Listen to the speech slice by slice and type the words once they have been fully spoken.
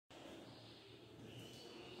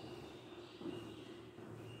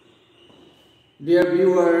Dear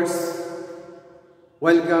viewers,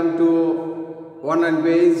 welcome to online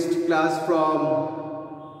based class from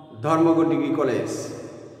Dharmago Degree College.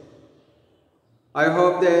 I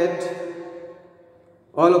hope that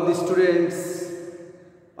all of the students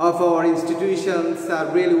of our institutions are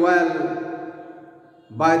really well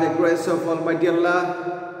by the grace of Almighty Allah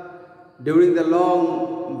during the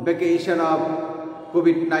long vacation of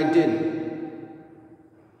COVID-19.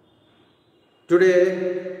 Today,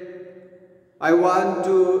 I want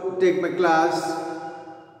to take my class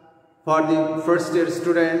for the first year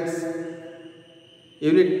students,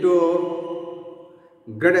 Unit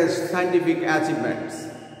 2, Greatest Scientific Achievements.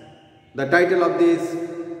 The title of this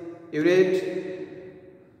unit,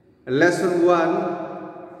 Lesson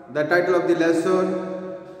 1, the title of the lesson,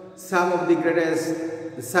 Some of the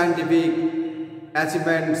Greatest Scientific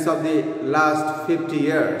Achievements of the last 50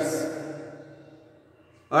 years.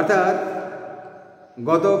 অর্থাৎ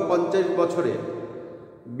গত 50 বছরে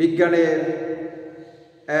বিজ্ঞানের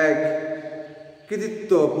এক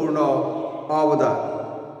কৃতিত্বপূর্ণ অবদান।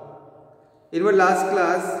 In my last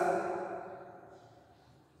class,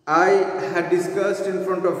 I had discussed in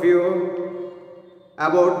front of you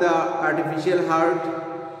about the artificial heart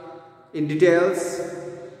in details.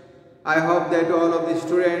 I hope that all of the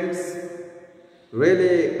students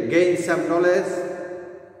really gain some knowledge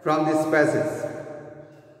from this passage.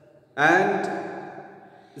 And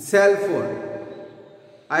cell phone.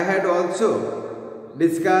 I had also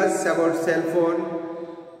discussed about cell phone,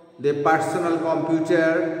 the personal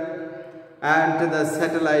computer and the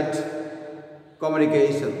satellite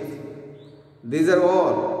communications. These are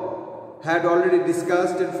all had already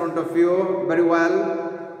discussed in front of you very well.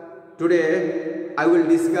 Today I will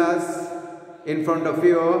discuss in front of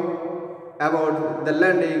you about the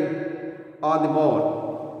landing on the moon.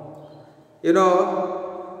 You know,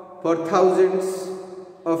 for thousands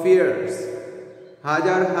of years,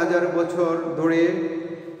 হাজার বছর ধরে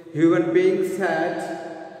human beings had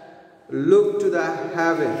looked to the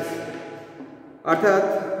heavens, অর্থাৎ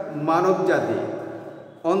মানব জাতি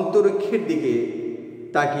অন্তরিক্ষের দিকে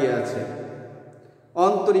তাকিয়ে আছে।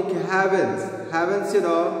 Antariksha heavens you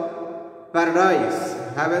know, paradise.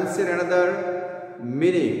 Heavens in another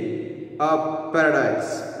meaning of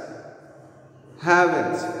paradise.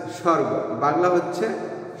 Heavens স্বর্গ, বাংলা হচ্ছে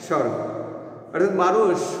স্বর্গ। অর্থাৎ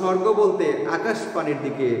মানুষ স্বর্গ বলতে আকাশ পানির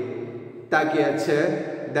দিকে তাকিয়ে আছে,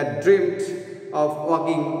 that dreamed of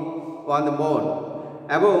walking on the moon.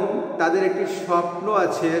 এবং তাদের একটি স্বপ্ন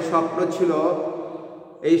আছে, স্বপ্ন ছিল,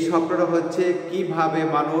 এই স্বপ্নটা হচ্ছে কিভাবে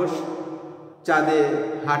মানুষ চাঁদে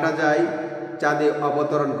হাঁটা যায়, চাঁদে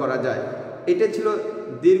অবতরণ করা যায়। এটা ছিল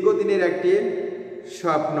দীর্ঘদিনের একটি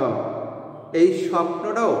স্বপ্ন। এই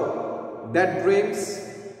স্বপ্নটাও that dreams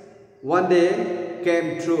one day came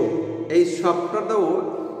true. এই স্বপ্নটাও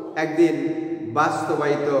একদিন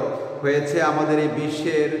বাস্তবায়িত হয়েছে। আমাদের এই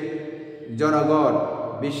বিশ্বের জনগণ,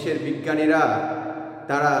 বিশ্বের বিজ্ঞানীরা,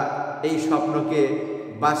 তারা এই স্বপ্নকে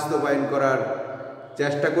বাস্তবায়ন করার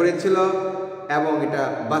চেষ্টা করেছিল এবং এটা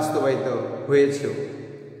বাস্তবায়িত হয়েছিল।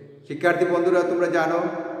 শিক্ষার্থী বন্ধুরা, তোমরা জানো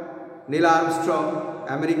নীল আর্মস্ট্রং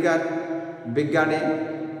আমেরিকার বিজ্ঞানী,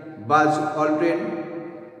 Buzz Aldrin,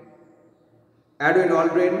 Edwin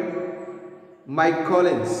Aldrin, Mike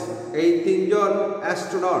Collins, এই তিনজন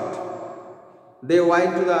astronaut, they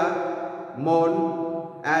went to the moon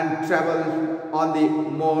and traveled on the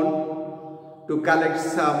moon to collect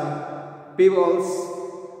some pebbles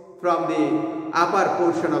from the upper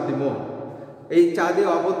portion of the moon. এই চাঁদে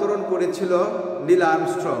অবতরণ করেছিল Neil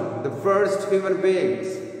Armstrong, the first human beings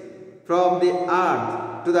from the earth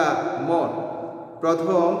to the moon.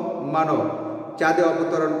 প্রথম মানব, চাঁদে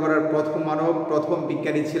অবতরণ করার প্রথম মানব, প্রথম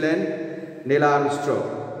বিজ্ঞানী ছিলেন Neil Armstrong.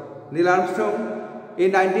 Neil Armstrong in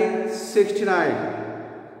 1969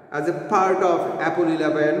 as a part of Apollo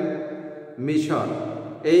 11 mission,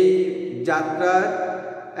 এই যাত্রার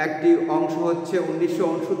একটি অংশ হচ্ছে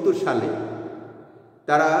 1969 সালে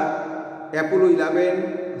তারা অ্যাপোলো 11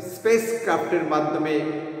 স্পেস ক্রাফটের মাধ্যমে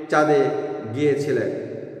চাঁদে গিয়েছিলেন।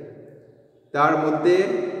 তার মধ্যে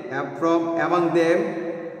from among them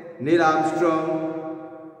Neil Armstrong,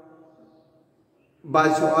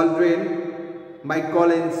 Buzz Aldrin, mic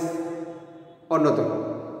Collins অন্যতম।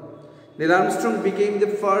 Neil Armstrong became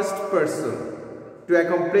the first person to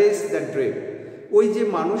accomplish that dream. ওই যে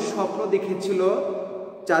মানুষ স্বপ্ন দেখেছিল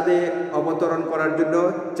চাঁদে অবতরণ করার জন্য,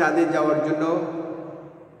 চাঁদে যাওয়ার জন্য,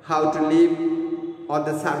 how to live on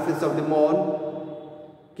the surface of the moon,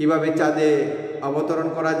 কিভাবে চাঁদে অবতরণ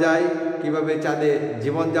করা যায়, কিভাবে চাঁদে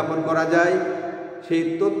জীবনযাপন করা যায়, সেই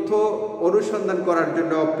তথ্য অনুসন্ধান করার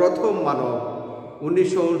জন্য প্রথম মানব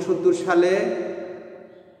 1969 সালে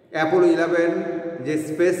অ্যাপোলো 11 যে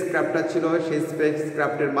স্পেস ক্রাফটটা ছিল সেই স্পেস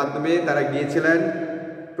ক্রাফটের মাধ্যমে তারা গিয়েছিলেন।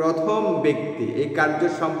 প্রথম ব্যক্তি এই কার্য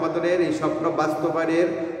সম্পাদনের, এই স্বপ্ন বাস্তবায়নের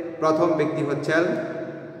প্রথম ব্যক্তি হচ্ছেন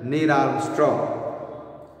Neil Armstrong.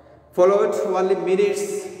 Followed only minutes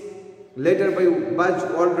later by Buzz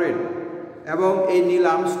Aldrin, এবং এই নীল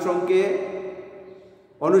আর্মস্ট্রংকে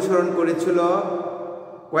অনুসরণ করেছিল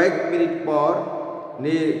কয়েক মিনিট পর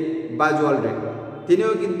বাজ অলড্রিন।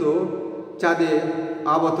 তিনিও কিন্তু চাঁদে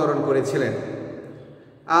অবতরণ করেছিলেন।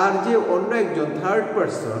 আর যে অন্য একজন থার্ড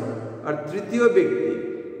পারসন আর তৃতীয় ব্যক্তি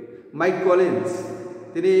মাইক কলিন্স,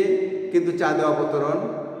 তিনি কিন্তু চাঁদে অবতরণ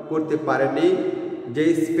করতে পারেননি। যে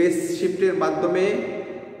স্পেসশিপটির মাধ্যমে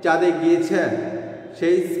চাঁদে গিয়েছেন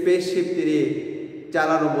সেই স্পেসশিপ তিনি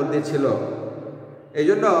চালানোর মধ্যে ছিল। এই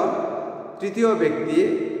জন্য তৃতীয় ব্যক্তি,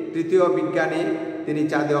 তৃতীয় বিজ্ঞানী তিনি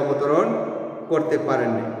চাঁদে অবতরণ করতে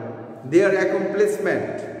পারেননি। দেয়ার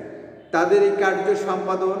অ্যাকমপ্লিশমেন্ট, তাদের এই কার্য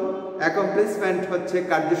সম্পাদন, অ্যাকমপ্লিশমেন্ট হচ্ছে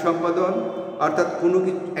কার্য সম্পাদন, অর্থাৎ কোনো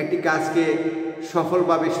একটি কাজকে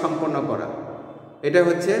সফলভাবে সম্পন্ন করা, এটা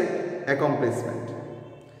হচ্ছে accomplishment.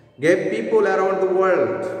 Gave people around the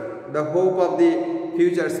world the hope of the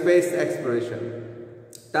future space exploration.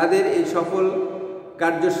 তাদের এই সফল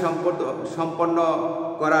কার্য সম্পন্ন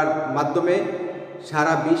করার মাধ্যমে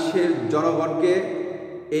সারা বিশ্বের জনগণকে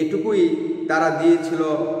এইটুকুই তারা দিয়েছিল,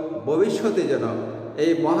 ভবিষ্যতে যেন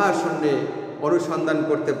এই মহাশূন্যে অনুসন্ধান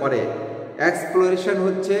করতে পারে। এক্সপ্লোরেশন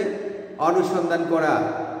হচ্ছে অনুসন্ধান করা,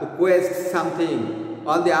 two Quest something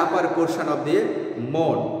on the upper portion of the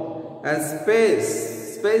moon. And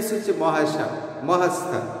space হচ্ছে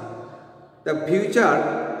Mahasthan. The future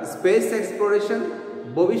space exploration,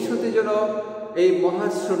 ভবিষ্যতে যেন এই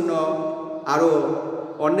মহাশূন্য আরও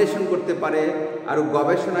অন্বেষণ করতে পারে, আরও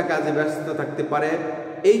গবেষণা কাজে ব্যস্ত থাকতে পারে,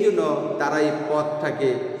 এই জন্য তারা এই পথটাকে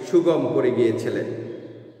সুগম করে গিয়েছিলেন।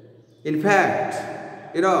 In fact,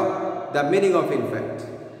 the meaning of in fact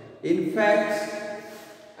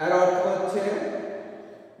এর অর্থ হচ্ছে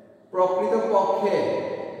প্রকৃতপক্ষে।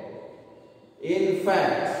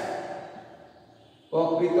 ইনফ্যাক্ট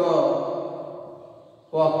প্রকৃতপক্ষে,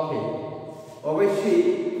 অবশ্যই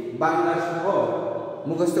বাংলা সহ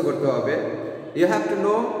মুখস্থ করতে হবে। You have to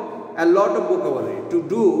know a lot of vocabulary to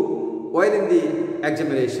do well in the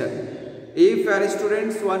examination. If any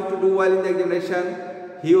students want to do well in the examination,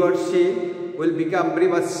 he or she will become very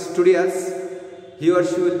much studious, he or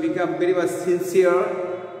she will become very much sincere,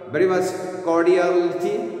 very much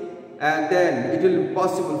cordiality, and then it will be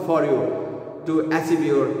possible for you to achieve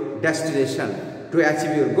your destination, to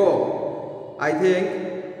achieve your goal. I think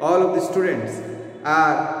all of the students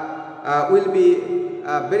will be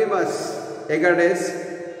very much eagerness,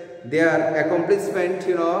 their accomplishment,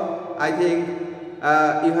 I think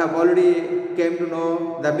you have already came to know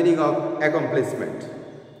the meaning of accomplishment.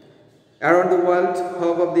 Around the world,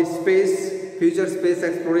 hope of the future space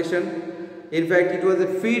exploration. In fact, it was a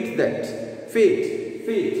feat,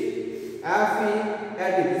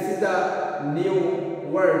 F-E-A-T, this is the new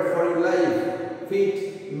word for your life. Feat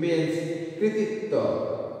means krititva.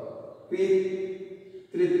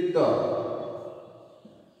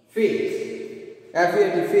 Feat,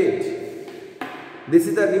 F-E-A-T, feat. This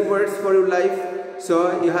is the new words for your life, so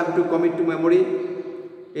you have to commit to memory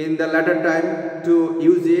in the latter time to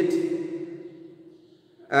use it.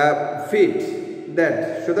 Feat, that.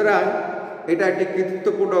 সুতরাং এটা একটি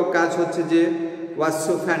কৃতিত্বপূর্ণ কাজ হচ্ছে যে was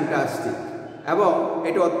so fantastic, এবং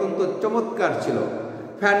এটা অত্যন্ত চমৎকার ছিল।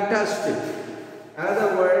 Fantastic, another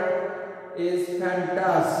word is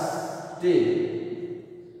fantastic.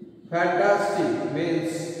 Fantastic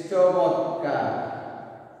means চমৎকার।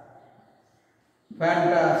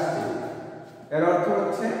 Fantastic এর অর্থ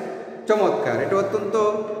হচ্ছে চমৎকার। এটা অত্যন্ত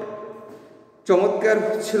চমৎকার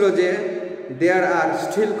ছিল যে there are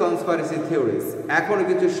still conspiracy theories, এখনো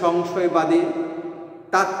কিছু সংশয়বাদী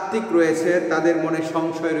তাত্ত্বিক রয়েছে, তাদের মনে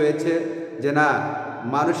সংশয় রয়েছে যে না,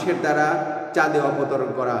 মানুষের দ্বারা চাঁদে অবতরণ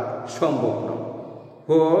করা সম্ভব নয়।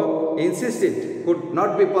 who insisted could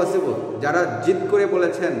not be possible, যারা জিদ করে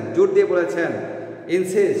বলেছেন, জোর দিয়ে বলেছেন,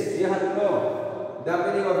 insist, you have to know the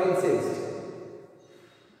meaning of insist.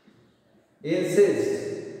 Insist,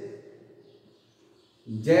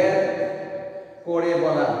 জেদ করে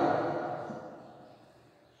বলা।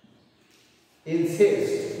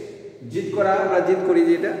 Insist, জিদ করা, আমরা জিদ করি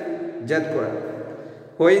যেটা, জেদ করা।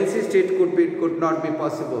 who insist it could not be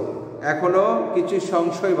possible, এখনো কিছু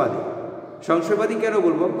সংশয়বাদী কেন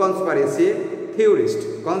বলবো, কনস্পাইরেসি থিওরিস্ট।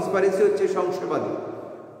 কনস্পাইরেসি হচ্ছে সংশয়বাদী।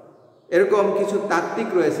 এরকম কিছু তাত্ত্বিক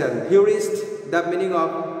রয়েছেন, theorist, the meaning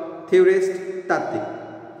of theorist, তাত্ত্বিক।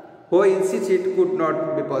 who insist it could not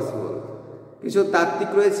be possible, কিছু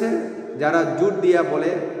তাত্ত্বিক রয়েছে যারা জোর দিয়া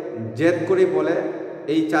বলে, জেদ করে বলে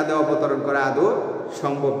এই চাঁদে অবতরণ করা আদৌ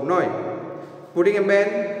সম্ভব নয়। Putting a man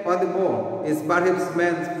on the moon is perhaps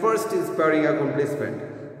man's first inspiring accomplishment.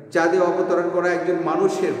 চাঁদে অবতরণ করা একজন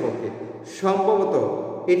মানুষের পক্ষে সম্ভবত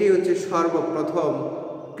এটি হচ্ছে সর্বপ্রথম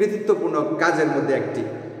কৃতিত্বপূর্ণ কাজের মধ্যে একটি।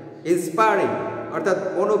 ইন্সপায়ারিং অর্থাৎ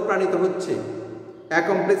অনুপ্রাণিত হচ্ছে,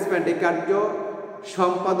 অ্যাকমপ্লিশমেন্ট এই কার্য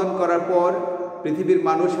সম্পাদন করার পর পৃথিবীর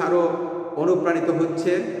মানুষ আরও অনুপ্রাণিত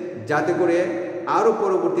হচ্ছে, যাতে করে আরও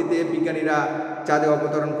পরবর্তীতে বিজ্ঞানীরা চাঁদে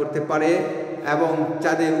অবতরণ করতে পারে এবং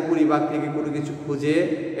চাঁদের উপরিভাগ কোনো কিছু খুঁজে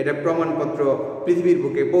এটা প্রমাণপত্র পৃথিবীর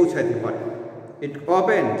বুকে পৌঁছাতে পারে। ইট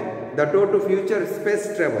opened the door to future space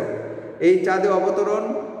travel. এই চাঁদে অবতরণ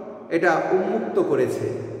এটা উন্মুক্ত করেছে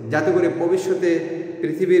যাতে করে ভবিষ্যতে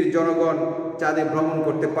পৃথিবীর জনগণ চাঁদে ভ্রমণ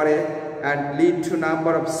করতে পারে and lead to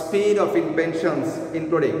number of speed of inventions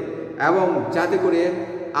including, এবং যাতে করে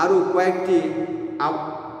আরও কয়েকটি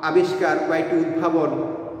আবিষ্কার, কয়েকটি উদ্ভাবন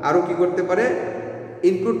আরও কী করতে পারে,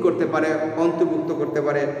 ইনক্লুড করতে পারে, অন্তর্ভুক্ত করতে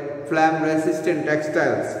পারে। ফ্ল্যাম রেসিস্ট্যান্ট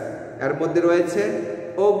টেক্সটাইলস, এর মধ্যে রয়েছে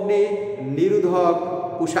অগ্নি নিরোধক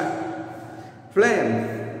পোশাক। Flame,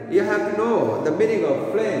 you have to know the meaning of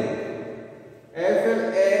flame.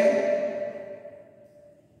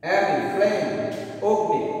 F-L-A-M-E, flame,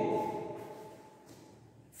 Agni.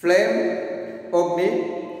 Flame, Agni.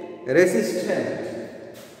 Resistant,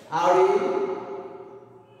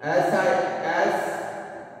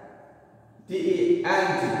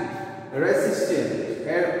 R-E-S-I-S-T-E-N-T, resistant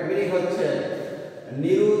এর মিনিং হচ্ছে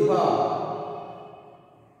নিরোধক।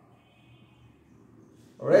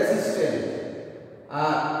 resistant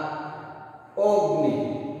R Agni.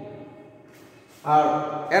 R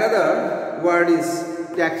another word is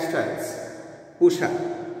textiles, পোশাক।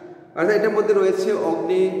 অর্থাৎ এটার মধ্যে রয়েছে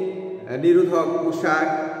অগ্নি নিরোধক পোশাক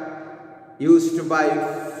used by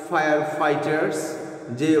firefighters,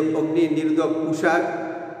 যে অগ্নি নিরোধক পোশাক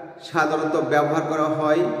সাধারণত ব্যবহার করা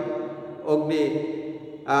হয় অগ্নি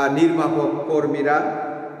নির্বাপক কর্মীরা।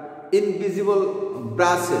 ইনভিজিবল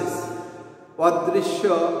ব্রাসেস, অদৃশ্য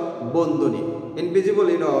বন্ধনী। Invisible,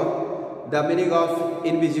 the meaning of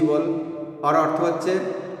invisible আর অর্থ হচ্ছে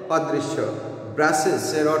অদৃশ্য। ব্রাসেস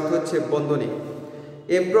এর অর্থ হচ্ছে বন্ধনী।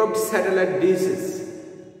 ইমপ্রুভড স্যাটেলাইট ডিশেস,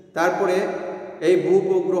 তারপরে এই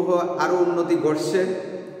ভূপগ্রহ আরও উন্নতি ঘটছে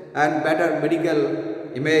অ্যান্ড বেটার মেডিকেল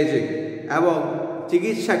ইমেজিং, এবং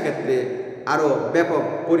চিকিৎসা ক্ষেত্রে আরও ব্যাপক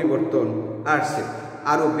পরিবর্তন আসছে,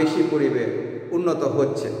 আরও বেশি পরিবেশ উন্নত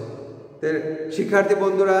হচ্ছে। শিক্ষার্থী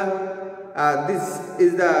বন্ধুরা, this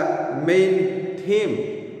is the main theme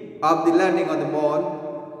of the landing on the moon,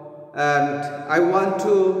 and I want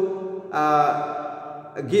to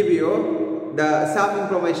give you some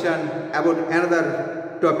information about another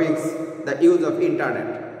topics, the use of internet.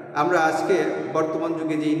 আমরা আজকে বর্তমান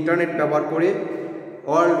যুগে যে ইন্টারনেট ব্যবহার করে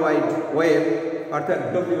ওয়ার্ল্ড ওয়াইড ওয়েব অর্থাৎ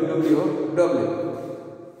www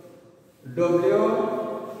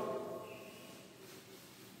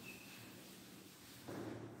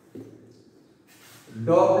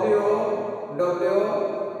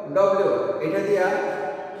এটা দিয়া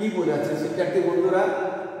কি বোঝাচ্ছে শিক্ষার্থী বন্ধুরা,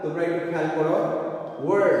 তোমরা একটু খেয়াল করো।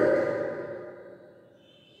 World,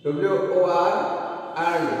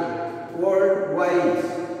 WORLD, world wide,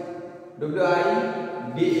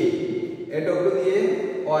 WIDE, W দিয়ে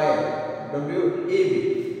ওয়েব, WEB,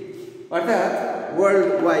 অর্থাৎ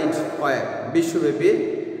ওয়ার্ল্ড ওয়াইড ওয়েব, বিশ্বব্যাপী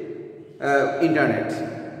internet.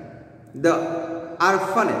 The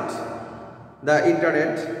ARPANET, the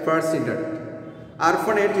internet, first internet.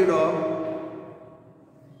 ARPANET,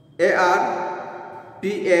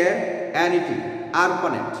 ARPANET,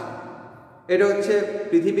 ARPANET, এটা হচ্ছে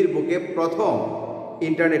পৃথিবীর বুকে প্রথম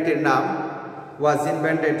ইন্টারনেটের নাম। was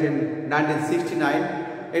invented in 1969.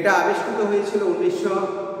 এটা আবিষ্কৃত হয়েছিল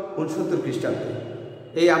 1969 খ্রিস্টাব্দে।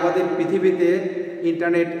 এই আমাদের পৃথিবীতে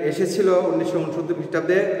ইন্টারনেট এসেছিল 1969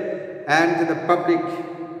 খ্রিস্টাব্দে, and the public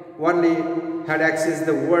only had access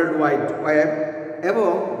the world wide web,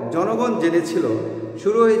 এবং জনগণ জেনেছিল।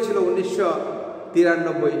 শুরু হয়েছিল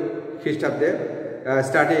 1993 খ্রিস্টাব্দে,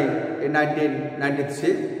 স্টার্টিং ইন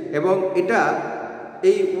 1993, এবং এটা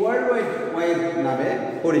এই ওয়ার্ল্ড ওয়াইড ওয়েব নামে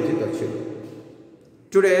পরিচিত ছিল।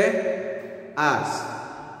 টুডে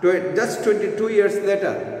just 22 years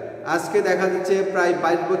later, আজকে দেখা যাচ্ছে প্রায়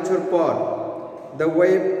 22 বছর পর, the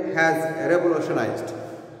web has revolutionized,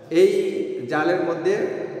 এই জালের মধ্যে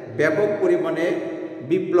ব্যাপক পরিমাণে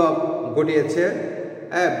বিপ্লব ঘটিয়েছে,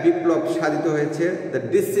 বিপ্লব সাধিত হয়েছে। দ্য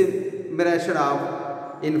ডিসিমিনেশন অফ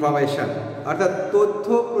ইনফরমেশন, অর্থাৎ তথ্য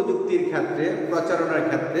প্রযুক্তির ক্ষেত্রে, প্রচারণার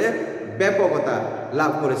ক্ষেত্রে ব্যাপকতা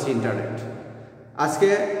লাভ করেছে ইন্টারনেট। আজকে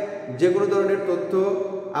যে কোনো ধরনের তথ্য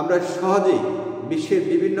আমরা সহজেই বিশ্বের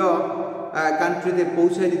বিভিন্ন কান্ট্রিতে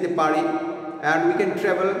পৌঁছে দিতে পারি, and we can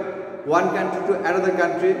travel one country to another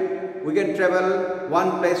country. We can travel one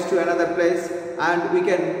place to another place, and we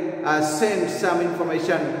can send some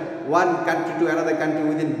information one country to another country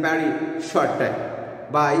within very short time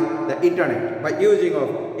by the internet, by using of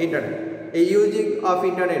internet. এই using of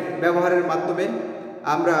internet ব্যবহারের মাধ্যমে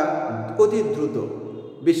আমরা অতি দ্রুত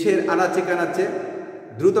বিশ্বের আনাচে কানাচে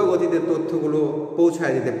দ্রুত গতিতে তথ্যগুলো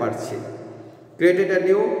পৌঁছায় দিতে পারছি। Created a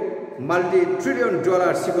new multi-trillion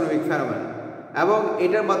dollars economic phenomenon, এবং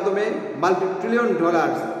এটার মাধ্যমে multi-trillion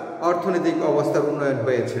dollars অর্থনৈতিক অবস্থার উন্নয়ন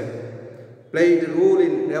হয়েছে। প্লেড রোল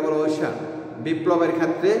ইন রেভলিউশন, বিপ্লবের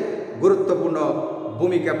ক্ষেত্রে গুরুত্বপূর্ণ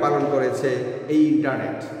ভূমিকা পালন করেছে এই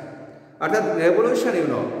ইন্টারনেট। অর্থাৎ রেভলিউশন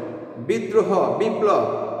বিদ্রোহ, বিপ্লব,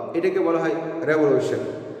 এটাকে বলা হয় revolution.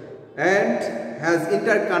 And has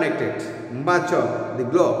interconnected much of the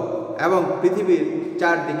globe, এবং পৃথিবীর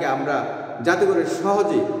চারদিকে আমরা যাতে করে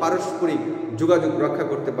সহজেই পারস্পরিক যোগাযোগ রক্ষা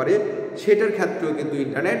করতে পারে, সেটার ক্ষেত্রেও কিন্তু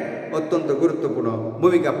ইন্টারনেট অত্যন্ত গুরুত্বপূর্ণ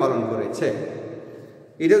ভূমিকা পালন করেছে।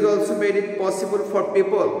 It has also made it possible for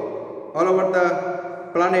people all over the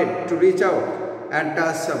planet to reach out and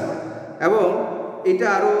touch someone, এবং এটা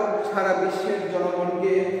আরও সারা বিশ্বের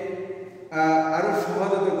জনগণকে আরও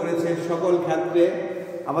সহজতা করেছে সকল ক্ষেত্রে,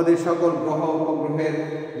 আমাদের সকল গ্রহ উপগ্রহের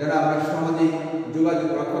যারা আমরা সহজেই যোগাযোগ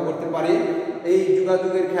রক্ষা করতে পারি, এই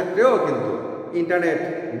যোগাযোগের ক্ষেত্রেও কিন্তু ইন্টারনেট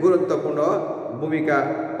গুরুত্বপূর্ণ ভূমিকা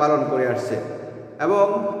পালন করে আসছে। এবং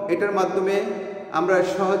এটার মাধ্যমে আমরা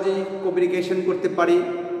সহজেই কমিউনিকেশন করতে পারি,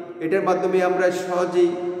 এটার মাধ্যমে আমরা সহজেই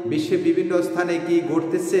বিশ্বের বিভিন্ন স্থানে কি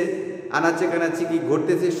ঘটতেছে, আনাচে কানাচে কি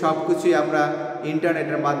ঘটতেছে, সব কিছুই আমরা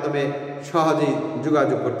ইন্টারনেটের মাধ্যমে সহজেই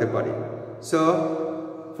যোগাযোগ করতে পারি। So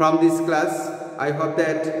from this class, I hope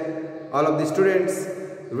that all of the students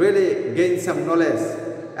really gain some knowledge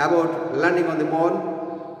about learning on the moon,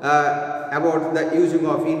 about the using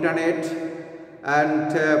of internet, and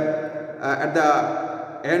at the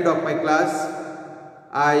end of my class,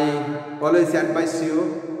 I always advise you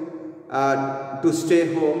to stay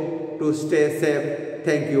home, to stay safe.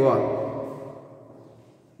 Thank you all.